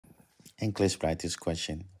NCLEX practice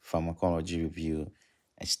question, Pharmacology review,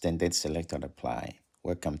 extended select or apply.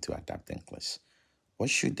 Welcome to Adapt NCLEX.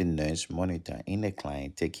 What should the nurse monitor in a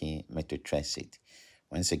client taking methotrexate?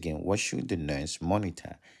 Once again, what should the nurse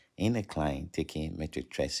monitor in a client taking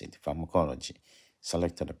methotrexate? Pharmacology,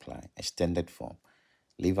 select or apply, extended form,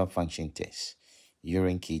 liver function test,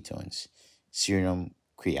 urine ketones, serum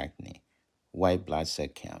creatinine, white blood cell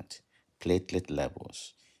count, platelet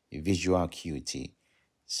levels, visual acuity,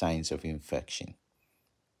 signs of infection.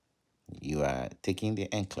 You are taking the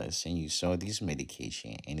NCLEX and you saw this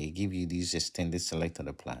medication and they give you this extended select and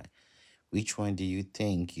apply. Which one do you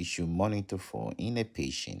think you should monitor for in a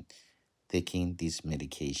patient taking this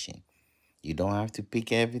medication? You don't have to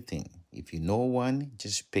pick everything. If you know one,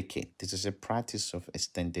 just pick it. This is a practice of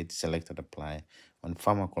extended select and apply on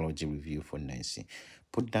pharmacology review for nursing.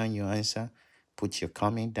 Put down your answer, put your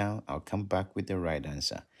comment down. I'll come back with the right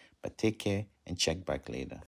answer. But take care and check back later.